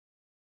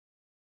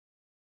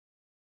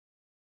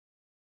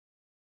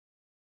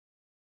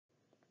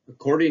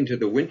According to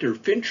the winter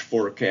finch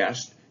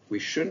forecast, we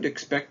shouldn't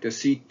expect to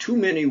see too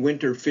many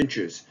winter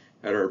finches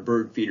at our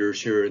bird feeders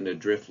here in the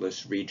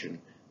driftless region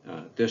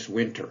this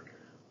winter.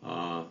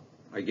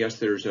 I guess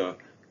there's a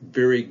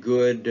very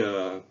good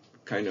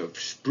kind of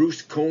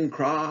spruce cone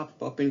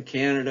crop up in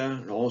Canada,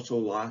 and also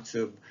lots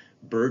of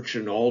birch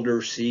and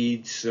alder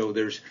seeds, so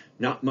there's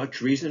not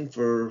much reason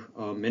for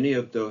many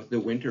of the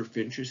winter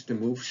finches to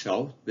move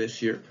south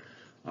this year.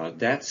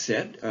 That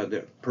said,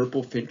 the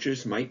purple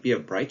finches might be a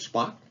bright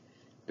spot.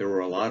 There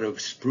were a lot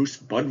of spruce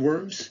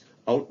budworms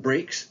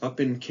outbreaks up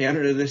in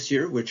Canada this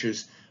year, which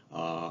is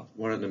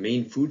one of the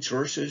main food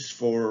sources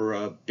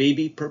for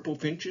baby purple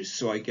finches.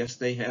 So I guess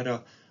they had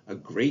a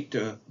great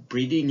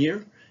breeding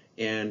year,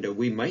 and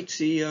we might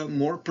see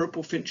more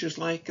purple finches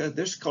like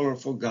this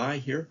colorful guy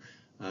here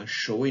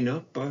showing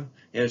up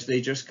as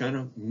they just kind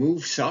of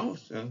move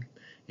south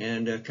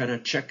and kind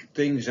of check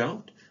things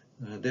out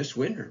this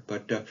winter.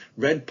 But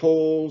red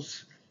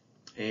poles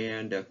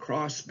and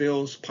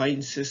crossbills,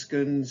 pine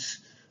siskins,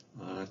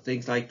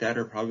 things like that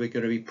are probably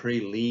going to be pretty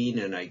lean,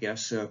 and I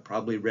guess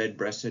probably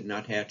red-breasted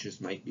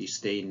nuthatches might be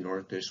staying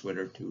north this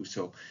winter too.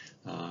 So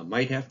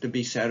might have to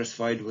be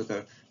satisfied with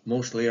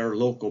mostly our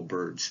local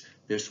birds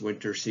this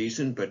winter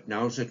season. But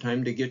now's the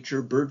time to get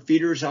your bird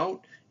feeders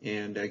out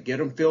and get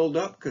them filled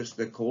up, because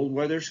the cold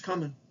weather's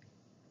coming.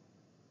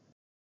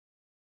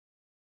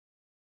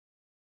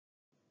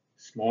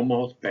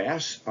 Smallmouth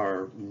bass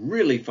are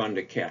really fun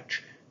to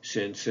catch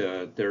since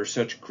they're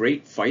such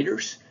great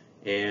fighters,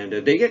 and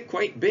they get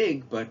quite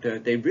big, but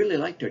they really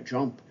like to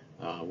jump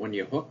when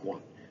you hook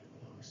one.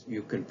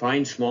 You can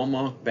find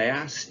smallmouth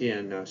bass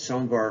in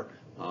some of our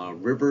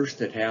rivers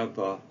that have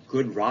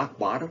good rock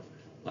bottom,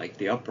 like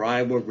the Upper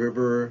Iowa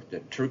River,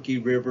 the Turkey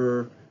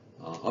River,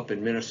 up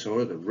in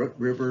Minnesota, the Root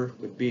River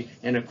would be,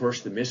 and of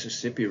course the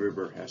Mississippi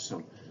River has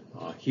some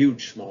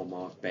huge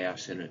smallmouth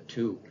bass in it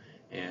too.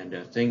 And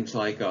things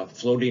like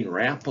floating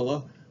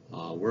rapala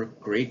work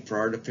great for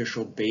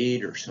artificial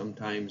bait, or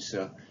sometimes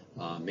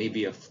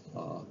maybe a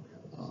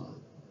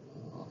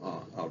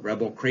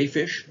rebel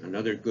crayfish,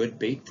 another good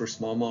bait for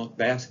smallmouth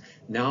bass.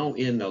 Now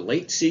in the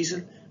late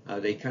season,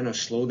 they kind of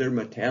slow their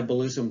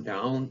metabolism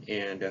down,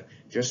 and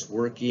just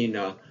working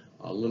a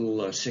little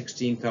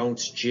 16th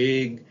ounce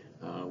jig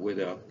with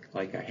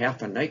like a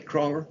half a night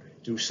crawler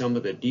through some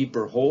of the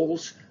deeper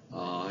holes,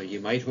 you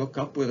might hook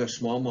up with a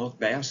smallmouth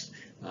bass.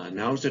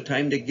 Now's the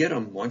time to get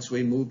them. Once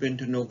we move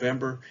into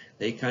November,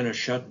 they kind of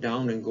shut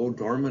down and go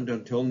dormant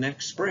until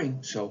next spring.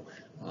 So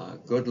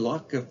good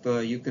luck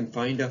if you can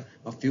find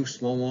a few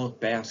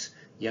smallmouth bass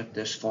yet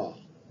this fall.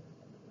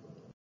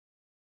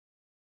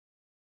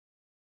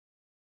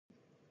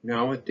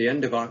 Now at the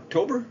end of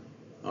October,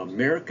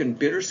 American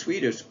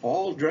bittersweet is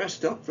all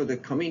dressed up for the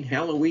coming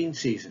Halloween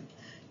season.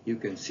 You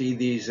can see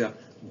these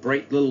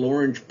bright little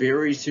orange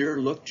berries here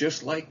look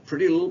just like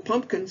pretty little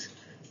pumpkins.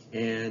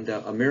 And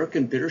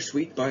American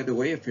bittersweet, by the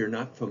way, if you're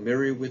not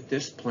familiar with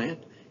this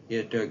plant,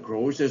 it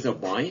grows as a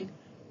vine.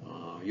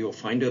 You'll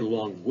find it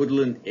along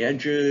woodland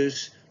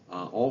edges,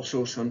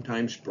 also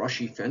sometimes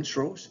brushy fence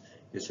rows.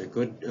 It's a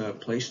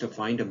good place to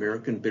find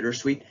American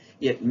bittersweet.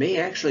 It may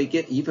actually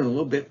get even a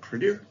little bit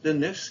prettier than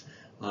this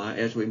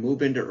as we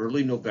move into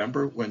early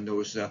November, when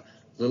those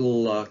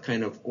little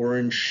kind of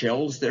orange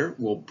shells there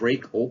will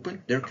break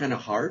open. They're kind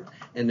of hard,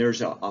 and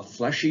there's a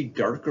fleshy,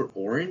 darker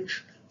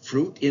orange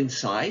fruit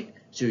inside.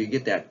 So you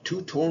get that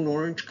two-tone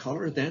orange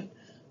color then.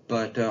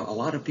 But a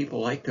lot of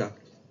people like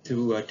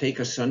to take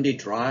a Sunday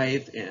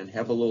drive and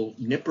have a little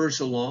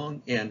nippers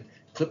along and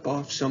clip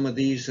off some of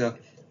these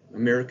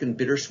American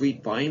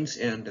bittersweet vines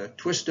and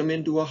twist them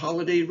into a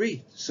holiday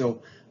wreath.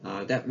 So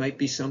that might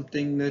be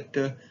something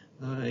that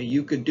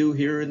you could do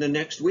here in the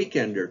next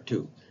weekend or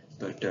two.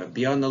 But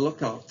be on the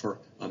lookout for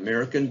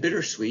American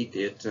bittersweet.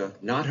 It's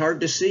not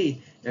hard to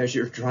see as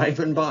you're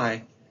driving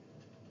by.